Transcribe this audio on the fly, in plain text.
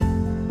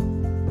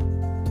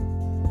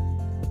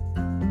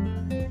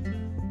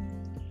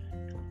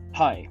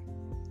Hi,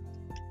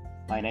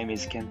 my name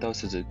is Kento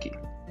Suzuki,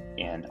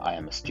 and I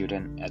am a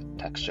student at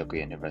Suzuki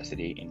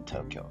University in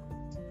Tokyo.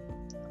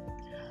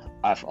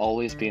 I've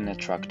always been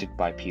attracted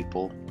by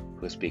people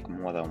who speak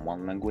more than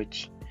one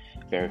language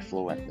very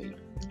fluently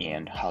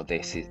and how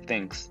they see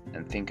things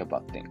and think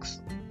about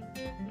things.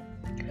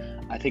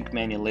 I think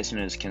many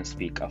listeners can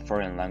speak a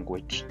foreign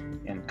language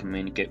and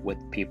communicate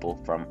with people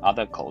from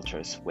other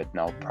cultures with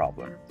no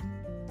problem.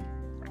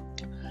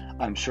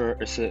 I'm sure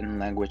a certain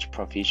language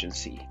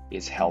proficiency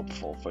is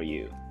helpful for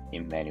you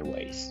in many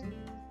ways.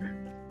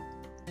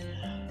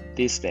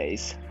 These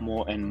days,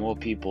 more and more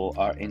people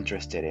are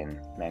interested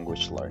in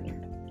language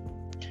learning.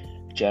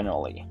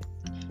 Generally,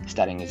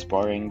 studying is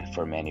boring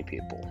for many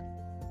people.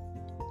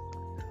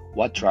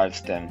 What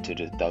drives them to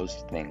do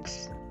those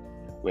things?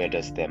 Where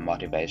does their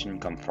motivation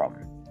come from?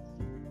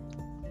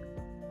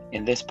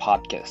 In this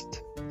podcast,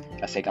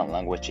 A Second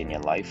Language in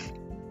Your Life,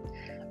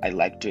 I'd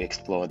like to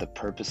explore the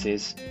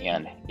purposes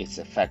and its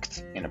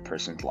effects in a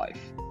person's life.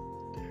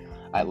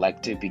 I'd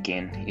like to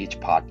begin each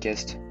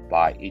podcast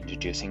by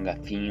introducing a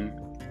theme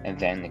and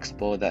then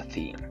explore that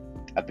theme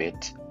a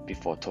bit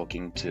before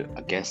talking to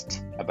a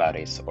guest about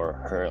his or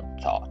her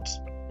thoughts.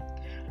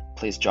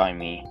 Please join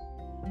me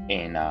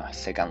in a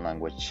second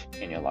language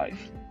in your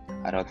life.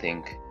 I don't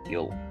think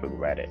you'll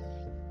regret it.